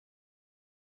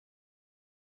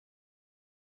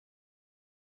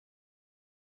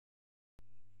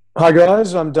Hi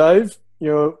guys, I'm Dave.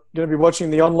 You're going to be watching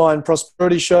the online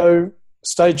prosperity show.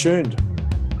 Stay tuned.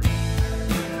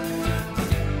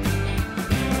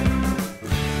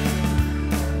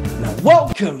 Now,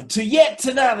 welcome to yet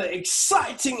another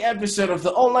exciting episode of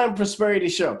the Online Prosperity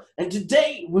Show. And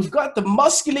today we've got the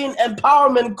masculine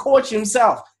empowerment coach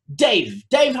himself, Dave.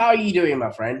 Dave, how are you doing,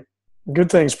 my friend? Good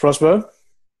things, Prosper.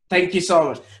 Thank you so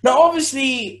much. Now,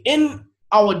 obviously, in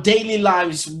our daily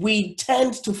lives, we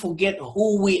tend to forget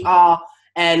who we are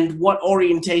and what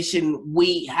orientation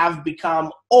we have become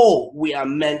or we are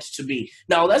meant to be.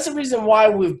 Now, that's the reason why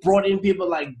we've brought in people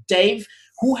like Dave,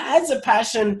 who has a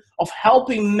passion of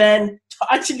helping men to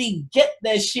actually get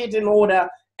their shit in order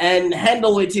and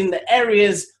handle it in the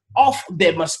areas of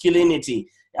their masculinity.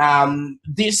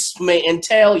 This may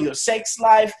entail your sex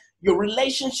life, your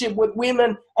relationship with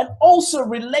women, and also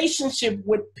relationship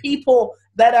with people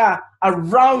that are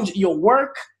around your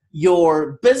work,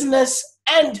 your business,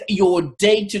 and your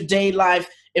day-to-day life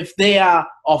if they are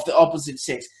of the opposite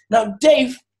sex. Now,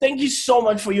 Dave, thank you so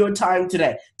much for your time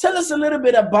today. Tell us a little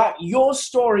bit about your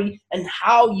story and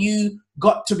how you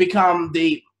got to become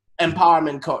the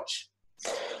empowerment coach.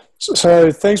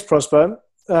 So thanks, Prosper.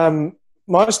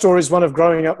 My story is one of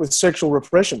growing up with sexual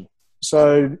repression.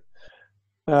 So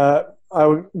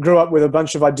I grew up with a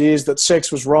bunch of ideas that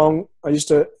sex was wrong. I used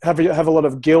to have a lot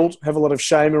of guilt, have a lot of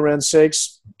shame around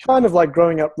sex, kind of like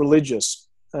growing up religious,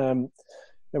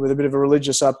 with a bit of a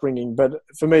religious upbringing. But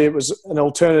for me, it was an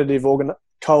alternative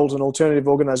cult, an alternative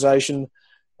organization.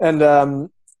 And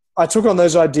I took on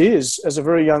those ideas as a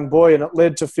very young boy, and it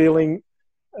led to feeling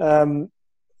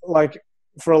like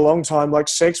for a long time like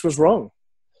sex was wrong.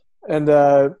 And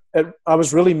I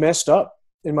was really messed up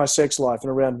in my sex life and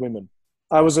around women.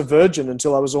 I was a virgin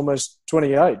until I was almost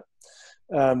 28.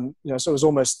 So I was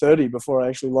almost 30 before I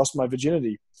actually lost my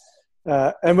virginity.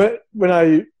 And when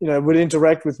I would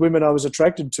interact with women I was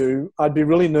attracted to, I'd be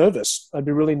really nervous. I'd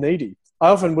be really needy. I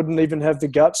often wouldn't even have the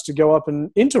guts to go up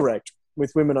and interact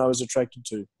with women I was attracted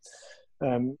to.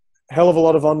 Hell of a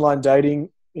lot of online dating,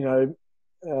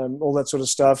 all that sort of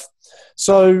stuff.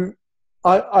 So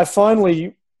I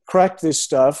finally cracked this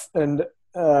stuff, and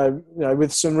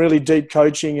with some really deep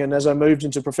coaching, and as I moved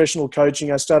into professional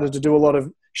coaching, I started to do a lot of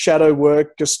shadow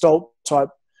work, Gestalt type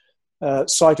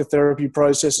psychotherapy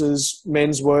processes,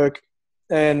 men's work,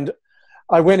 and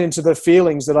I went into the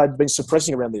feelings that I'd been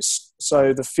suppressing around this.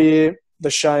 So the fear, the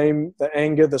shame, the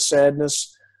anger, the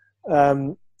sadness,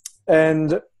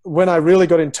 and when I really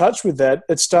got in touch with that,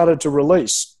 it started to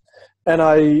release, and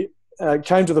I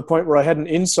came to the point where I had an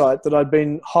insight that I'd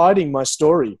been hiding my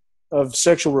story of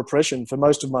sexual repression for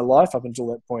most of my life up until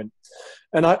that point.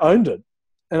 And I owned it.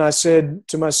 And I said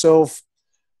to myself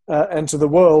and to the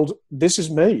world, this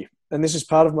is me, and this is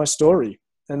part of my story.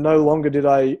 And no longer did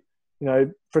I,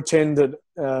 pretend that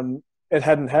it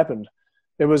hadn't happened.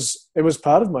 It was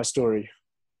part of my story.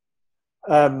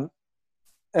 And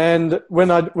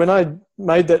when I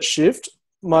made that shift,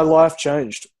 my life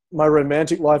changed. My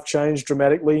romantic life changed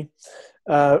dramatically.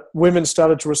 Women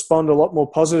started to respond a lot more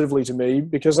positively to me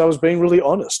because I was being really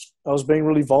honest. I was being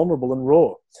really vulnerable and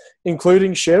raw,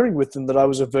 including sharing with them that I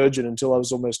was a virgin until I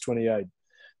was almost 28,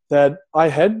 that I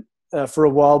had for a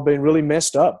while been really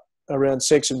messed up around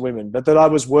sex and women, but that I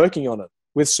was working on it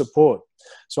with support.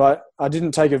 So I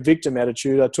didn't take a victim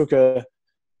attitude. I took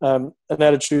an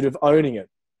attitude of owning it,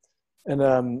 and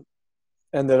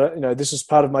that this is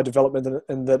part of my development,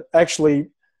 and that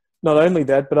actually not only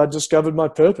that, but I discovered my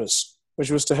purpose, which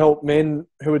was to help men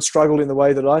who had struggled in the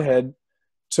way that I had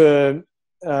to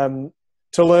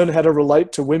learn how to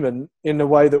relate to women in a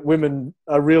way that women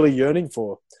are really yearning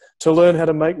for, to learn how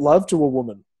to make love to a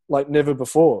woman like never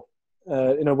before,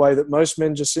 in a way that most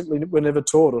men just simply were never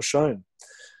taught or shown,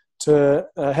 to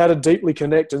how to deeply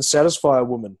connect and satisfy a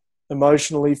woman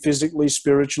emotionally, physically,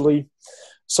 spiritually.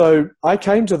 So I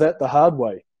came to that the hard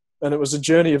way, and it was a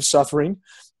journey of suffering.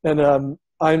 And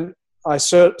I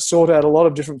sought out a lot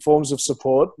of different forms of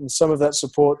support, and some of that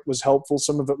support was helpful,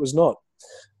 some of it was not.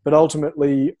 But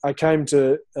ultimately, I came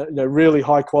to really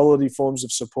high quality forms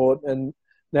of support, and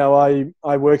now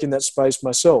I work in that space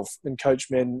myself and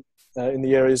coach men in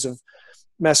the areas of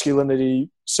masculinity,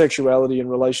 sexuality, and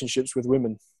relationships with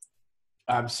women.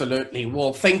 Absolutely.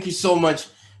 Well, thank you so much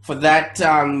for that,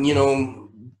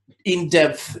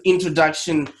 in-depth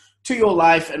introduction to your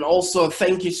life, and also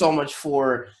thank you so much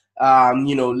for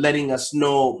letting us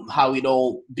know how it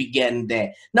all began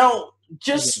there. Now,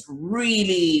 just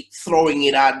really throwing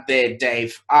it out there,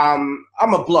 Dave. I'm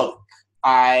a bloke.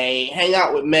 I hang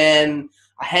out with men.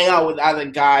 I hang out with other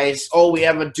guys. All we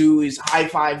ever do is high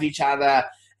five each other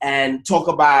and talk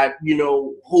about,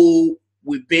 who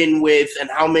we've been with and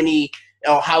how many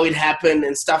or how it happened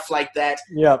and stuff like that.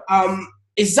 Yeah.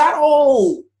 Is that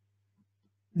all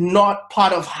not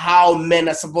part of how men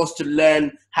are supposed to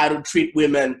learn how to treat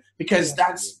women? Because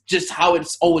that's just how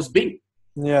it's always been.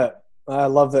 Yeah, I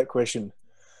love that question.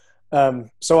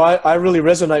 So I really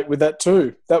resonate with that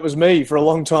too. That was me for a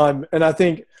long time. And I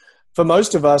think for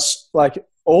most of us, like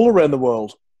all around the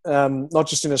world, not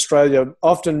just in Australia,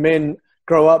 often men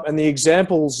grow up and the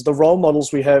examples, the role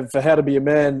models we have for how to be a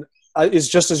man is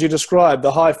just as you described,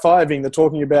 the high-fiving, the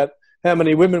talking about how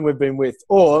many women we've been with.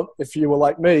 Or if you were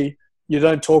like me, you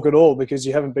don't talk at all because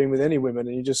you haven't been with any women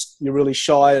and you're really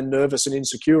shy and nervous and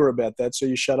insecure about that. So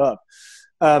you shut up.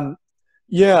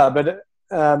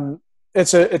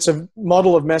 It's a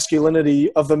model of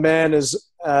masculinity of the man as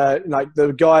like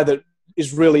the guy that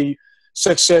is really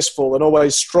successful and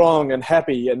always strong and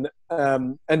happy and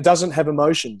doesn't have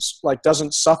emotions, like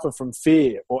doesn't suffer from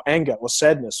fear or anger or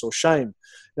sadness or shame.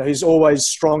 You know, he's always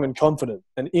strong and confident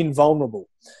and invulnerable,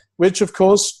 which of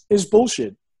course is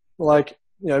bullshit. Like,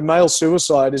 you know, male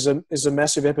suicide is a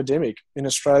massive epidemic in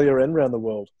Australia and around the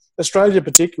world. Australia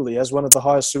particularly has one of the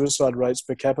highest suicide rates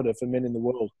per capita for men in the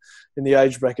world in the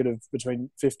age bracket of between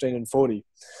 15 and 40.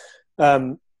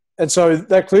 And so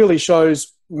that clearly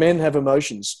shows men have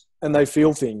emotions and they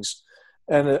feel things.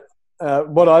 And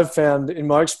what I've found in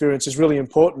my experience is really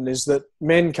important is that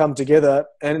men come together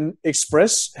and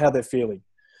express how they're feeling.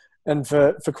 And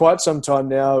for quite some time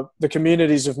now, the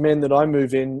communities of men that I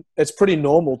move in, it's pretty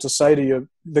normal to say to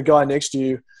the guy next to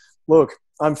you, look,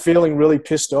 I'm feeling really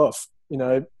pissed off.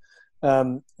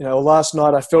 Last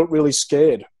night I felt really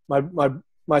scared.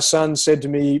 My son said to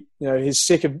me, you know, he's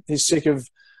sick of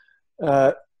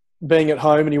being at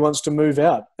home and he wants to move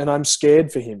out, and I'm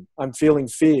scared for him. I'm feeling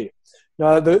fear.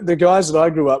 Now, the guys that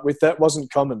I grew up with, that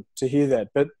wasn't common to hear that,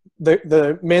 but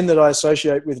the men that I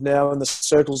associate with now in the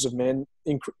circles of men,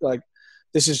 like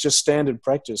this is just standard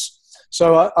practice.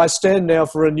 So I stand now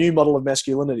for a new model of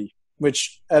masculinity,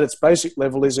 which at its basic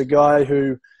level is a guy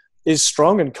who is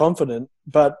strong and confident,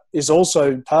 but is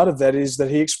also part of that is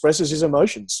that he expresses his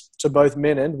emotions to both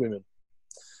men and women.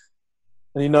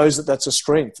 And he knows that that's a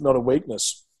strength, not a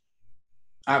weakness.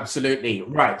 Absolutely.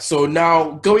 Right. So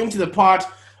now going to the part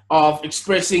of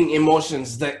expressing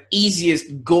emotions, the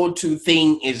easiest go-to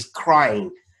thing is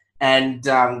crying. And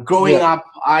growing up,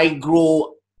 I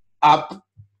grew up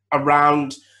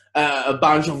around a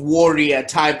bunch of warrior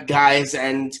type guys.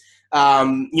 And,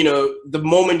 the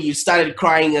moment you started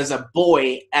crying as a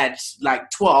boy at like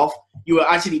 12, you were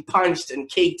actually punched and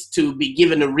kicked to be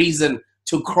given a reason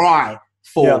to cry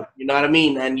for, you know what I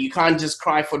mean? And you can't just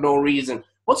cry for no reason.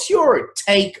 What's your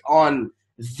take on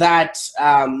that,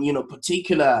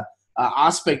 particular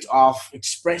aspect of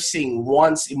expressing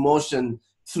one's emotion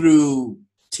through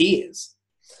tears?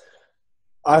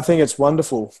 I think it's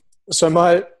wonderful. So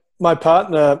my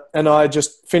partner and I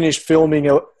just finished filming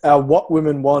our What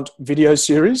Women Want video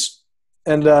series.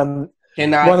 And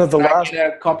can I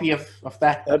get a copy of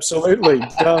that? Absolutely.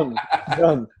 Done.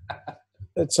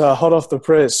 It's hot off the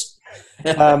press.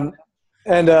 Like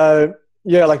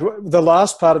the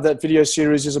last part of that video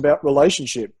series is about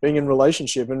being in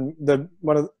relationship. And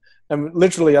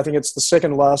literally, I think it's the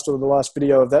second last or the last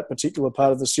video of that particular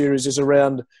part of the series is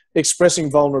around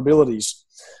expressing vulnerabilities.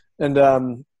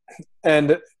 And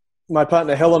my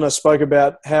partner Helena spoke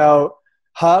about how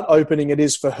heart-opening it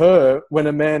is for her when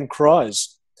a man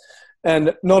cries.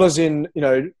 And not as in,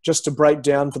 just to break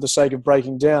down for the sake of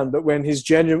breaking down, but when he's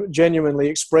genuinely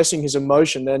expressing his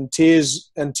emotion and tears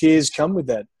come with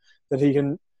that he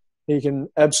can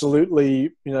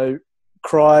absolutely,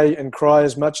 cry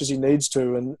as much as he needs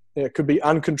to. And it could be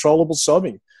uncontrollable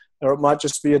sobbing, or it might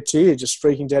just be a tear just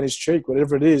streaking down his cheek,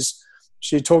 whatever it is.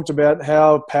 She talked about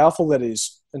how powerful that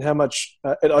is and how much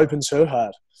it opens her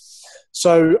heart.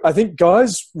 So I think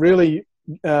guys really,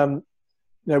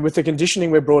 with the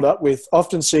conditioning we're brought up with,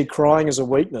 often see crying as a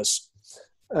weakness.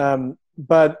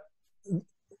 But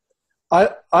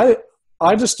I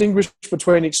distinguish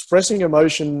between expressing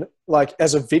emotion like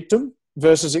as a victim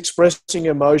versus expressing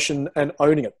emotion and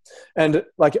owning it. And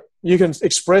like you can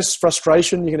express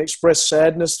frustration, you can express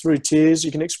sadness through tears,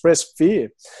 you can express fear,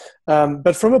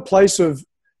 but from a place of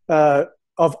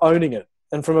owning it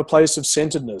and from a place of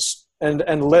centeredness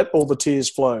and let all the tears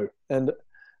flow. And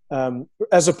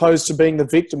as opposed to being the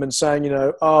victim and saying,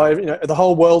 the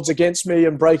whole world's against me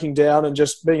and breaking down and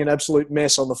just being an absolute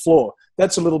mess on the floor.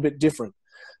 That's a little bit different.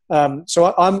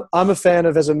 So I'm a fan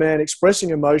of, as a man, expressing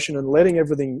emotion and letting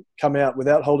everything come out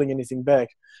without holding anything back,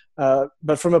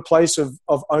 but from a place of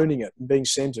owning it and being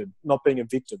centered, not being a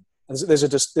victim. And there's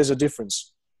a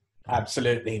difference.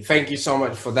 Absolutely. Thank you so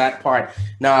much for that part.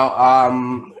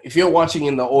 Now, if you're watching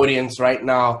in the audience right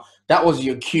now, that was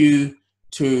your cue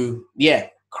to, yeah,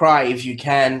 cry if you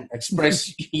can,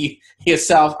 express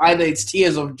yourself. Either it's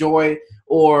tears of joy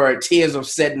or tears of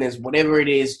sadness, whatever it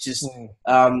is, just,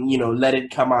 let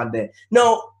it come out there.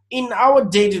 No, in our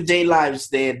day-to-day lives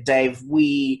there, Dave,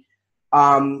 we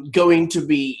going to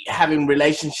be having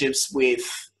relationships with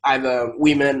either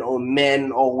women or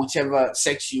men or whichever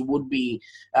sex you would be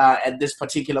at this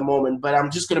particular moment. But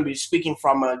I'm just going to be speaking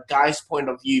from a guy's point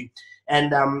of view.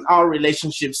 And our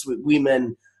relationships with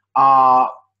women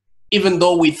are, even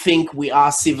though we think we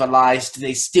are civilized,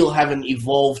 they still haven't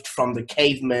evolved from the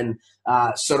caveman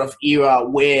sort of era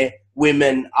where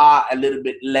women are a little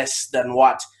bit less than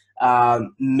what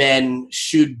men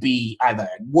should be, either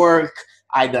at work,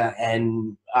 either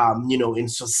in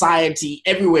society,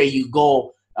 everywhere you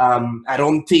go. I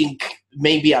don't think,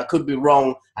 maybe I could be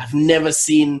wrong, I've never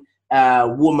seen a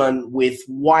woman with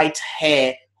white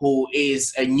hair who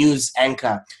is a news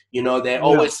anchor. They're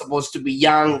always supposed to be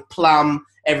young, plump,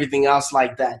 everything else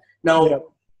like that. Now,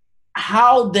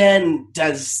 how then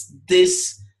does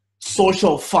this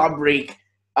social fabric,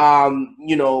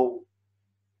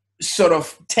 sort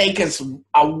of take us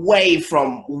away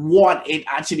from what it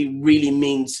actually really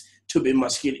means to be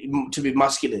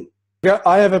masculine? Yeah,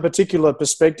 I have a particular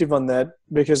perspective on that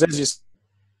because, as you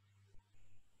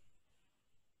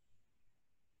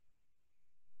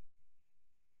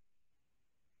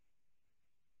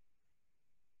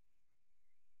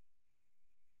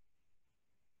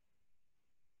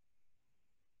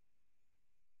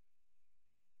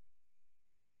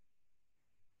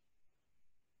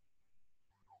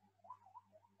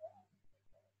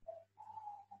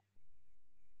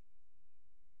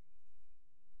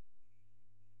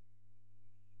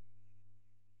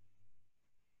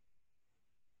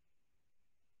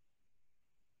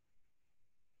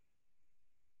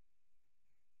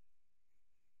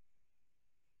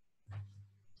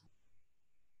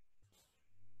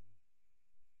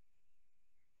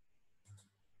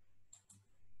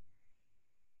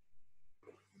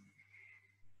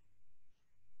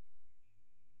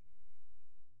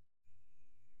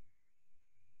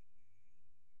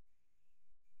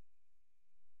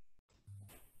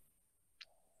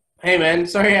Hey man,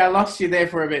 sorry I lost you there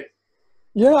for a bit.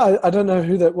 Yeah, I don't know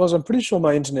who that was. I'm pretty sure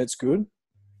my internet's good.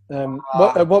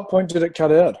 At what point did it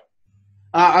cut out?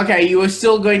 Okay, you were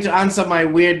still going to answer my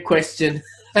weird question.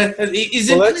 Is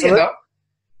it clear though?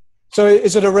 So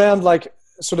is it around like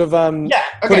sort of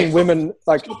putting women,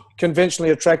 like conventionally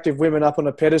attractive women, up on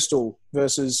a pedestal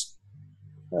versus?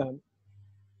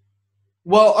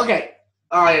 Well, okay.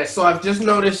 Yeah, so I've just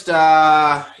noticed,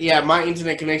 my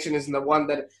internet connection isn't the one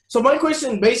that... So my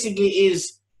question basically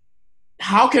is,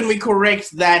 how can we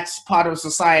correct that part of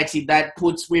society that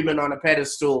puts women on a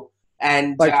pedestal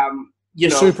and, like,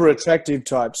 super attractive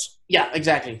types? Yeah,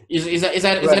 exactly. Is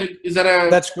that a...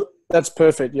 That's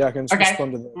perfect. Yeah, I can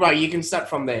respond to that. Right, you can start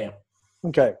from there.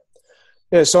 Okay.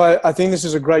 Yeah, so I think this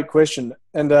is a great question.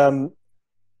 And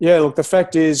look, the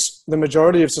fact is the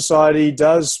majority of society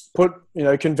does put,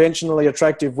 conventionally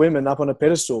attractive women up on a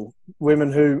pedestal.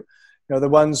 Women who, the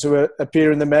ones who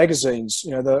appear in the magazines,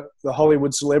 the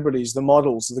Hollywood celebrities, the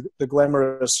models, the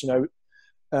glamorous,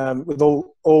 with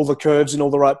all the curves in all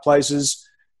the right places.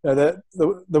 The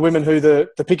women who the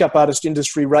pickup artist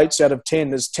industry rates out of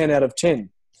 10 as 10 out of 10.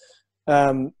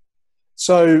 And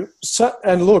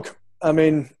look, I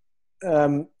mean,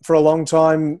 for a long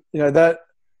time,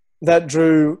 that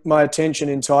drew my attention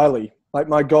entirely. Like,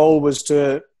 my goal was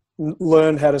to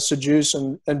learn how to seduce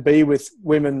and be with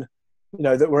women,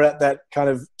 that were at that kind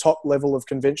of top level of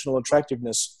conventional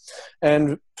attractiveness.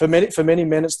 And for many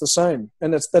men, it's the same.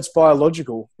 And that's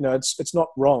biological. It's not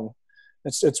wrong.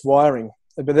 It's wiring.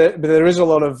 But there is a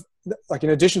lot of, like,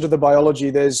 in addition to the biology,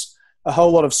 there's a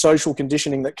whole lot of social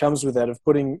conditioning that comes with that, of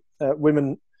putting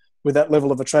women with that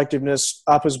level of attractiveness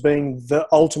up as being the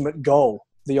ultimate goal,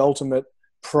 the ultimate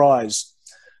prize.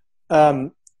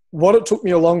 What it took me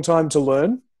a long time to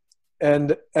learn,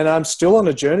 and I'm still on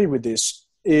a journey with this,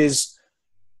 is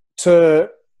to,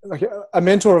 like, a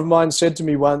mentor of mine said to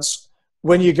me once,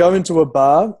 when you go into a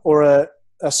bar or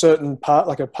a certain part,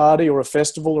 like a party or a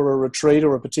festival or a retreat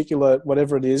or a particular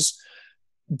whatever it is,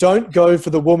 don't go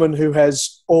for the woman who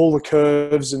has all the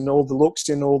curves and all the looks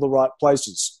in all the right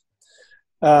places.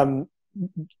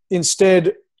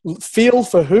 Instead, feel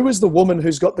for who is the woman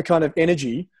who's got the kind of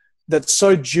energy that's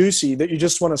so juicy that you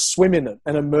just want to swim in it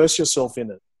and immerse yourself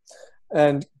in it,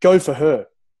 and go for her.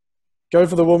 Go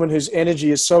for the woman whose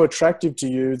energy is so attractive to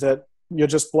you that you're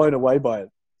just blown away by it.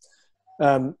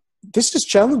 This is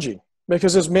challenging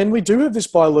because as men, we do have this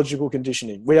biological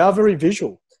conditioning. We are very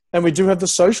visual, and we do have the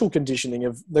social conditioning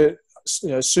of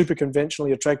super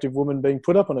conventionally attractive woman being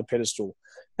put up on a pedestal.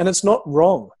 And it's not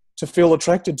wrong to feel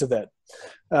attracted to that.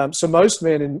 So most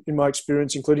men, in my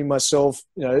experience, including myself,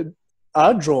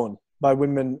 are drawn by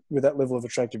women with that level of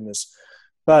attractiveness.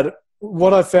 But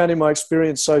what I've found in my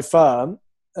experience so far,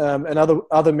 and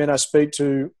other men I speak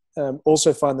to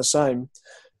also find the same,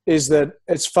 is that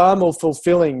it's far more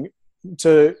fulfilling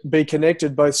to be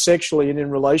connected both sexually and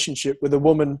in relationship with a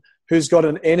woman who's got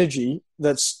an energy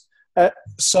that's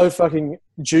so fucking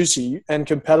juicy and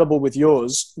compatible with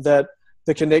yours that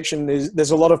the connection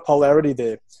there's a lot of polarity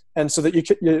there. And so that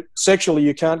you sexually,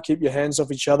 you can't keep your hands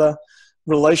off each other.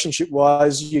 Relationship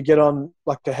wise, you get on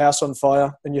like a house on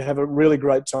fire and you have a really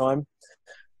great time.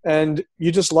 And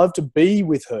you just love to be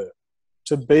with her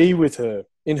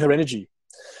in her energy.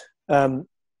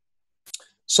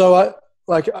 So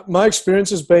my experience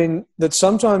has been that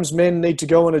sometimes men need to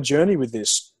go on a journey with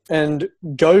this and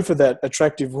go for that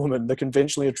attractive woman, the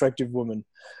conventionally attractive woman,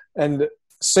 and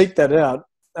seek that out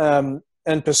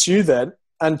and pursue that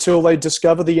until they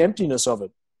discover the emptiness of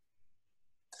it.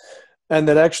 And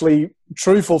that actually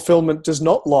true fulfillment does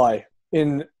not lie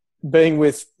in being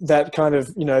with that kind of,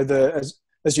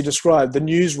 as you described, the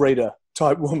newsreader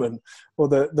type woman or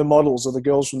the models or the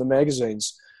girls from the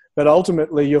magazines. But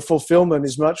ultimately, your fulfillment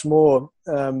is much more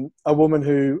a woman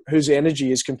whose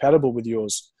energy is compatible with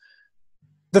yours.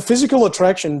 The physical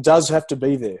attraction does have to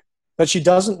be there, but she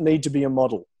doesn't need to be a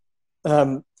model.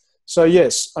 So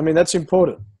yes, I mean, that's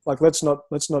important. Like, let's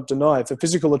not deny if the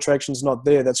physical attraction's not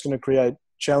there, that's going to create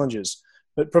challenges.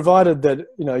 But provided that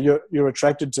you're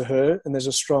attracted to her and there's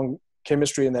a strong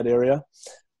chemistry in that area,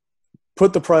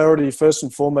 put the priority first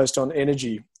and foremost on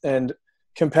energy and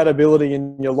compatibility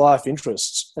in your life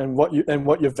interests and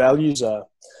what your values are,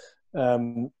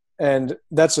 and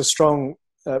that's a strong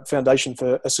foundation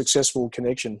for a successful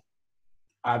connection.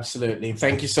 Absolutely,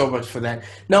 thank you so much for that.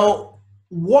 Now,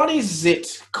 what is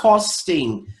it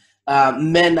costing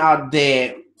men out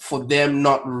there for them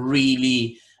not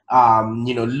really,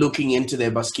 looking into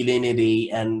their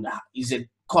masculinity, and is it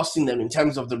costing them in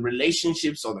terms of the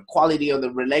relationships or the quality of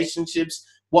the relationships?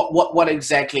 What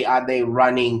exactly are they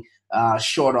running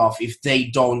short of if they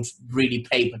don't really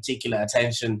pay particular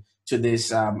attention to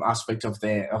this aspect of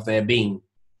their being?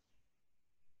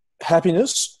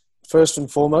 Happiness, first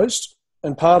and foremost,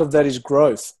 and part of that is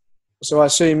growth. So I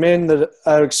see men that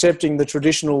are accepting the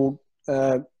traditional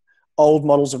old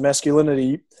models of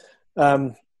masculinity.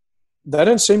 They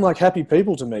don't seem like happy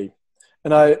people to me.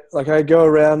 And I go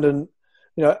around and,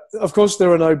 of course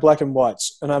there are no black and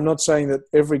whites. And I'm not saying that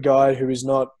every guy who is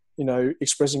not,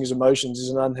 expressing his emotions is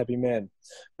an unhappy man.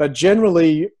 But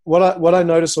generally what I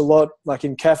notice a lot, like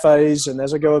in cafes and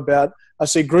as I go about, I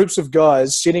see groups of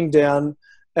guys sitting down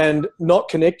and not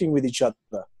connecting with each other.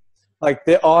 Like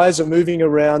their eyes are moving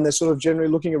around, they're sort of generally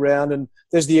looking around, and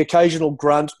there's the occasional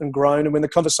grunt and groan. And when the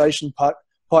conversation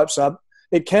pipes up,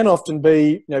 it can often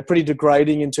be pretty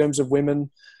degrading in terms of women.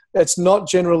 It's not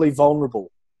generally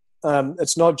vulnerable.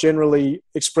 It's not generally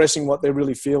expressing what they're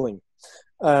really feeling.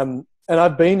 And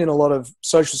I've been in a lot of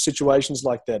social situations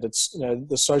like that. It's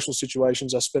the social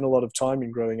situations I spent a lot of time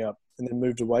in growing up and then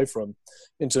moved away from,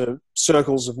 into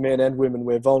circles of men and women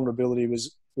where vulnerability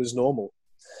was normal.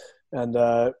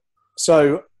 And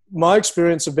so my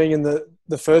experience of being in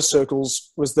the first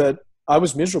circles was that I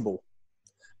was miserable.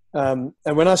 And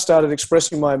when I started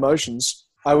expressing my emotions,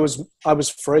 I was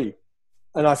free,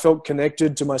 and I felt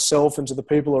connected to myself and to the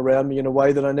people around me in a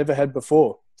way that I never had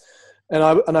before.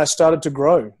 And I started to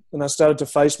grow, and I started to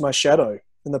face my shadow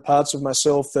and the parts of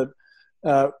myself that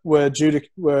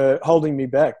were holding me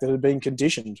back, that had been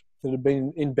conditioned, that had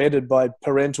been embedded by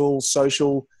parental,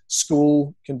 social,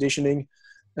 school conditioning.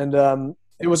 And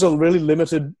it was a really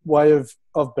limited way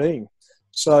of being.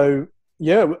 So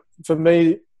yeah, for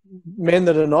me, men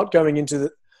that are not going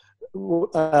into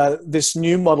this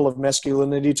new model of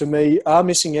masculinity, to me, are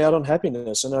missing out on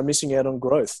happiness and are missing out on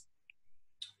growth.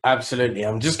 Absolutely.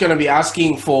 I'm just going to be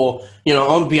asking for,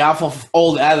 on behalf of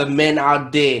all the other men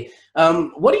out there,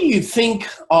 what do you think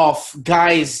of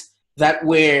guys that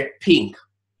wear pink?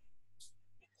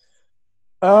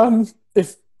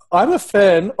 If I'm a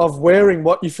fan of wearing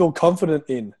what you feel confident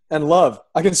in and love.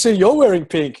 I can see you're wearing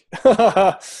pink.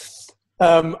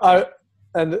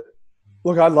 And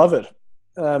look, I love it.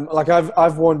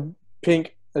 I've worn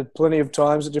pink at plenty of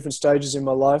times at different stages in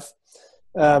my life.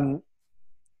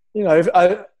 If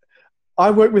I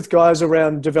work with guys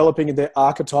around developing their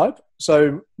archetype,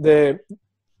 so their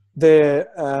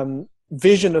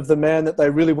vision of the man that they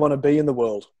really want to be in the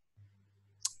world.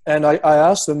 And I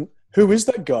ask them, who is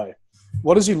that guy?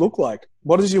 What does he look like?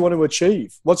 What does he want to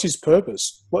achieve? What's his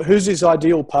purpose? Who's his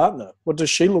ideal partner? What does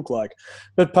she look like?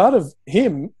 But part of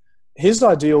him, his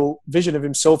ideal vision of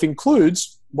himself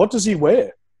includes, what does he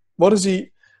wear? What does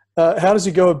he, how does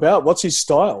he go about? What's his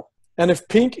style? And if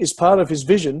pink is part of his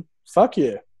vision, fuck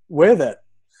yeah, wear that.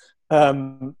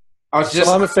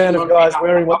 So I'm a fan of guys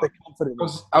wearing what they're confident in.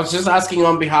 I was just asking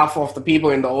on behalf of the people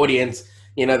in the audience,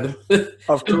 you know.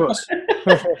 Of course.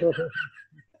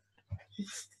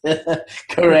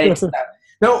 Correct.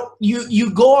 Now,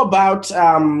 you go about,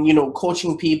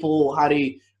 coaching people how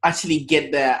to actually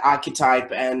get their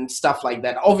archetype and stuff like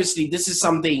that. Obviously, this is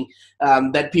something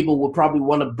that people will probably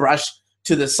want to brush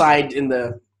to the side in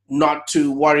the not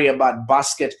to worry about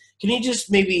basket. Can you just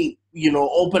maybe,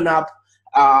 open up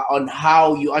on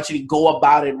how you actually go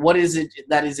about it? What is it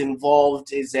that is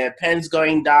involved? Is there pens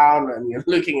going down and you're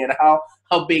looking at how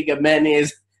big a man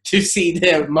is to see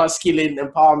their masculine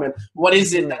empowerment? What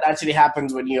is it that actually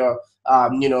happens when you're,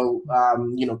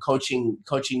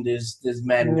 coaching these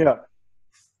men?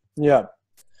 Yeah.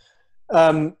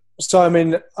 So, I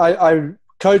mean, I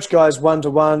coach guys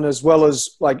one-to-one as well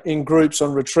as like in groups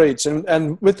on retreats.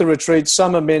 And with the retreats,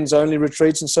 some are men's only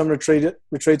retreats and some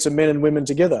retreats are men and women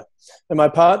together. And my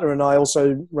partner and I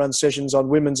also run sessions on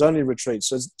women's only retreats.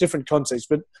 So it's different context.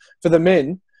 But for the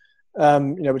men,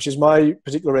 which is my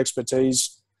particular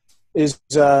expertise, is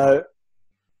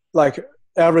like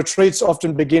our retreats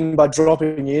often begin by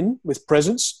dropping in with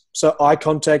presence. So eye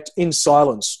contact in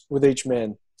silence with each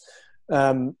man.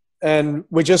 And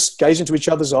we just gaze into each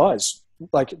other's eyes,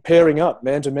 like pairing up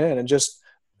man to man, and just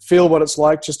feel what it's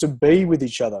like just to be with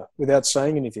each other without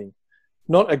saying anything.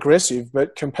 Not aggressive,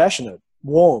 but compassionate,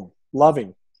 warm,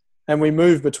 loving. And we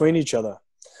move between each other.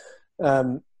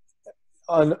 On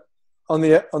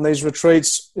these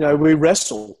retreats, we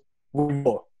wrestle,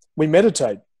 we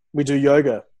meditate, we do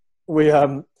yoga,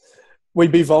 we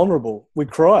be vulnerable, we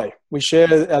cry, we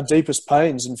share our deepest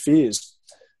pains and fears.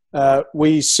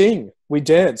 We sing, we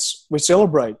dance, we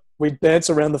celebrate, we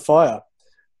dance around the fire.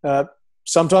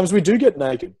 Sometimes we do get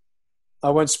naked.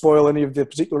 I won't spoil any of the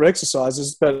particular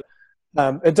exercises, but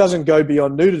it doesn't go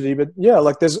beyond nudity. But yeah,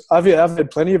 like I've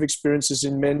had plenty of experiences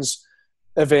in men's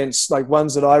events, like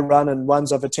ones that I run and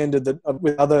ones I've attended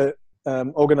with other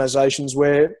organizations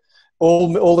where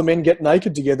all the men get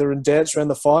naked together and dance around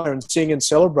the fire and sing and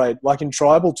celebrate like in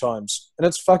tribal times. And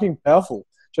it's fucking powerful.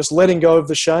 Just letting go of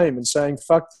the shame and saying,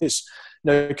 fuck this,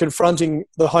 confronting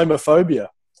the homophobia,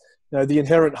 the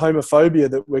inherent homophobia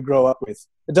that we grow up with.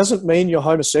 It doesn't mean you're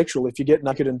homosexual if you get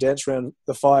naked and dance around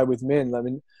the fire with men. I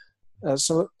mean,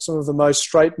 some of the most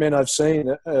straight men I've seen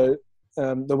are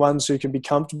the ones who can be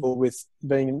comfortable with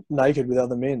being naked with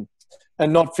other men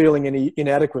and not feeling any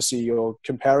inadequacy or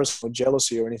comparison or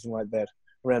jealousy or anything like that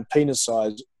around penis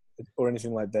size or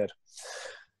anything like that.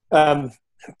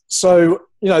 So,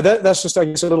 that's just, I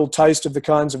guess, a little taste of the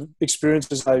kinds of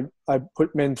experiences I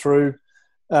put men through.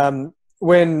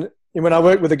 When I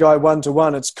work with a guy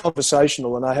one-to-one, it's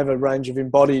conversational, and I have a range of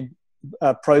embodied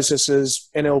processes,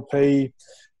 NLP,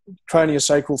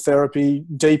 craniosacral therapy,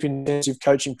 deep intensive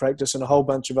coaching practice, and a whole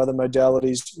bunch of other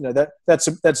modalities.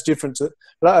 That's different.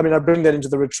 But I bring that into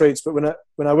the retreats. But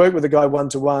when I work with a guy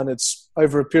one-to-one, it's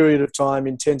over a period of time,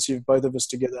 intensive, both of us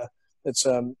together. It's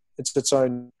its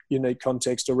own unique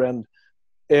context around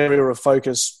area of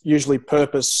focus, usually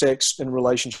purpose, sex, and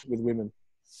relationship with women.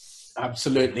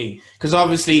 Absolutely. Because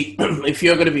obviously, if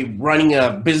you're going to be running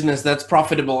a business that's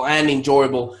profitable and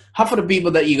enjoyable, half of the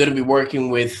people that you're going to be working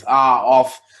with are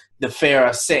of the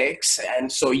fairer sex.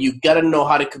 And so you got to know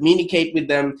how to communicate with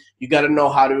them. You got to know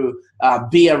how to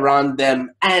be around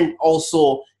them, and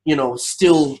also,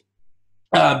 still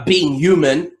being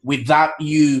human without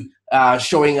you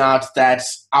showing out that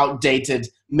outdated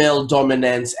male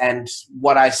dominance and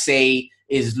what I say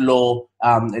is low,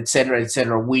 et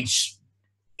cetera, which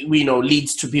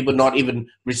leads to people not even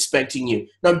respecting you.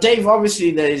 Now, Dave,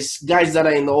 obviously there's guys that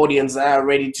are in the audience that are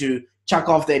ready to chuck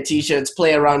off their t-shirts,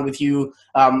 play around with you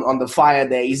on the fire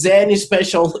there. Is there any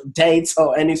special dates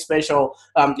or any special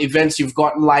events you've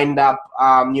got lined up,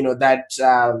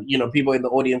 that people in the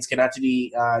audience can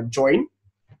actually join?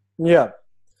 Yeah.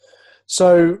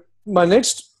 So my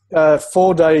next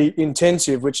 4-day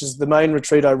intensive, which is the main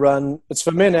retreat I run, it's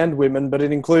for men and women, but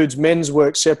it includes men's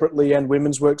work separately and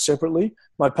women's work separately.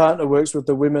 My partner works with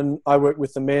the women, I work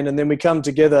with the men, and then we come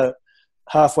together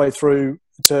halfway through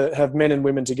to have men and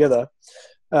women together.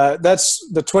 That's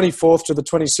the 24th to the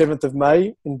 27th of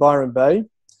May in Byron Bay.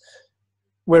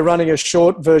 We're running a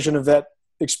short version of that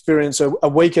experience, a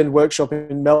weekend workshop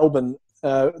in Melbourne,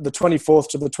 the 24th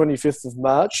to the 25th of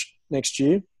March next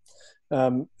year.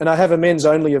 And I have a men's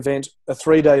only event, a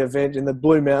 3-day event in the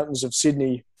Blue Mountains of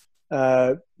Sydney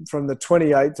from the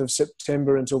 28th of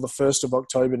September until the 1st of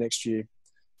October next year.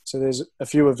 So there's a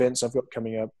few events I've got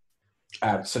coming up.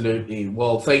 Absolutely.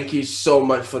 Well, thank you so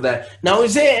much for that. Now,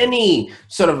 is there any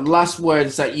sort of last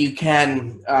words that you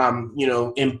can,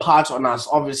 impart on us,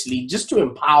 obviously, just to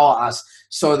empower us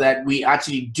so that we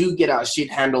actually do get our shit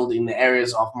handled in the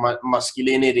areas of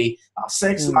masculinity, our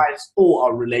sex lives, or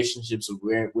our relationships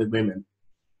with women?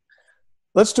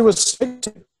 Let's do a sex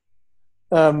tip.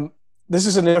 This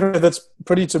is an area that's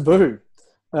pretty taboo.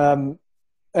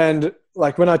 And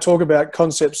like when I talk about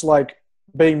concepts like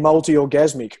being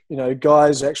multi-orgasmic,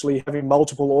 guys actually having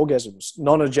multiple orgasms,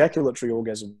 non-ejaculatory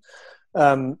orgasm,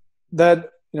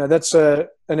 that's an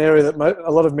area that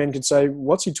a lot of men can say,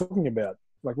 what's he talking about?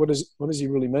 Like, what does he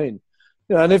really mean?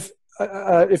 And if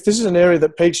this is an area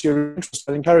that piques your interest,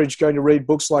 I encourage going to read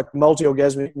books like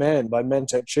Multi-Orgasmic Man by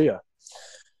Mantak Chia,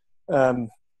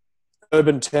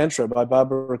 Urban Tantra by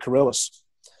Barbara Carellis.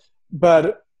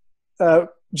 But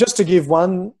just to give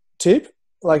one tip,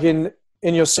 like in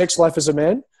your sex life as a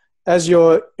man, as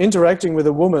you're interacting with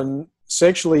a woman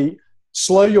sexually,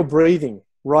 slow your breathing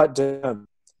right down.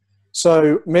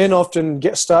 So men often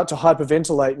start to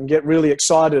hyperventilate and get really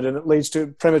excited, and it leads to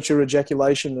premature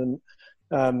ejaculation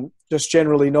and just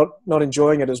generally not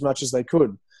enjoying it as much as they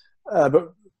could.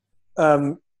 But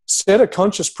set a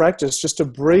conscious practice just to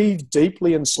breathe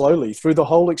deeply and slowly through the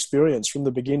whole experience from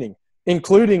the beginning,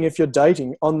 including if you're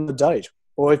dating on the date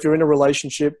or if you're in a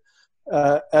relationship.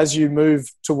 As you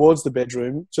move towards the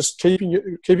bedroom, just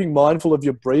keeping mindful of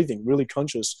your breathing, really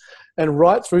conscious, and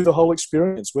right through the whole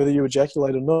experience, whether you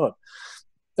ejaculate or not.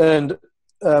 And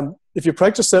if you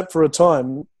practice that for a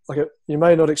time, you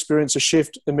may not experience a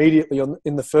shift immediately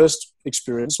in the first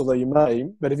experience, although you may,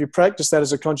 but if you practice that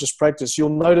as a conscious practice, you'll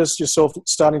notice yourself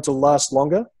starting to last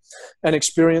longer and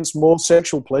experience more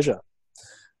sexual pleasure.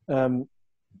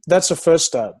 That's a first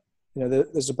start.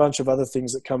 There's a bunch of other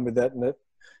things that come with that, and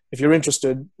if you're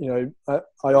interested,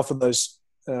 I offer those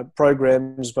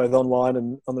programs both online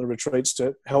and on the retreats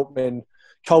to help men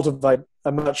cultivate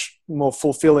a much more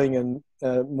fulfilling and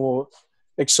more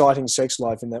exciting sex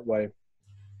life in that way.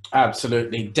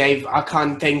 Absolutely. Dave, I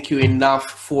can't thank you enough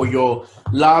for your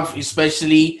love,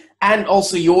 especially, and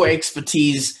also your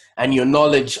expertise and your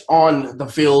knowledge on the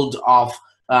field of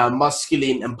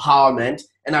masculine empowerment.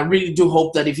 And I really do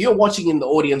hope that if you're watching in the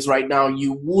audience right now,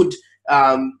 you would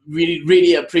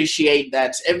really appreciate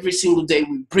that every single day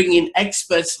we bring in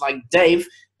experts like Dave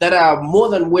that are more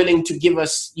than willing to give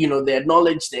us, their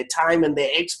knowledge, their time, and their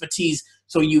expertise.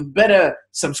 So you better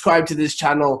subscribe to this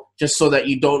channel just so that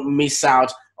you don't miss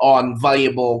out on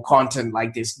valuable content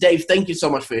like this. Dave, thank you so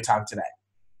much for your time today.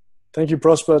 Thank you,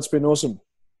 Prosper. It's been awesome.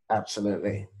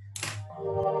 Absolutely.